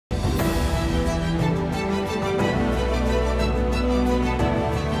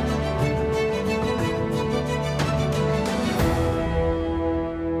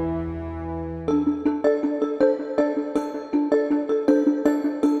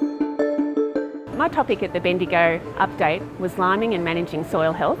My topic at the Bendigo update was liming and managing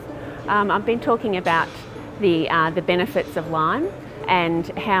soil health. I've been talking about the benefits of lime and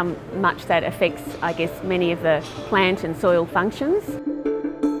how much that affects, I guess, many of the plant and soil functions.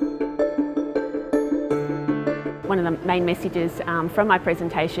 One of the main messages from my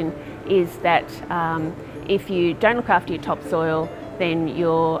presentation is that if you don't look after your topsoil, then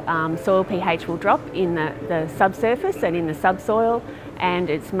your soil pH will drop in the subsurface and in the subsoil,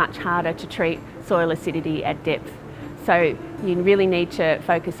 and it's much harder to treat soil acidity at depth. So you really need to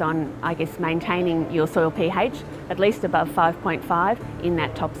focus on, I guess, maintaining your soil pH at least above 5.5 in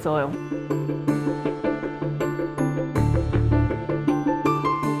that topsoil.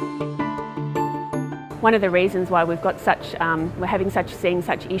 One of the reasons why we've got seeing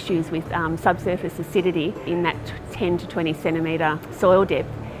such issues with subsurface acidity in that 10 to 20 centimetre soil depth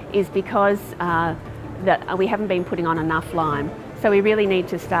is because we haven't been putting on enough lime. So we really need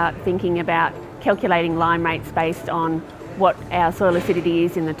to start thinking about calculating lime rates based on what our soil acidity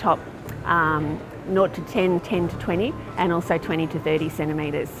is in the top 0 to 10, 10 to 20, and also 20 to 30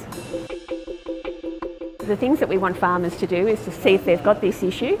 centimetres. The things that we want farmers to do is to see if they've got this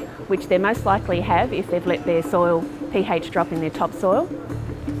issue, which they most likely have if they've let their soil pH drop in their topsoil.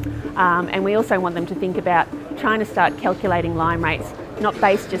 And we also want them to think about trying to start calculating lime rates, not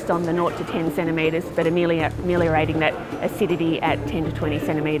based just on the 0 to 10 centimetres, but ameliorating that acidity at 10 to 20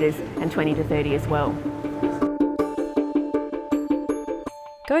 centimetres and 20 to 30 as well.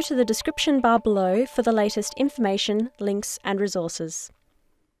 Go to the description bar below for the latest information, links and resources.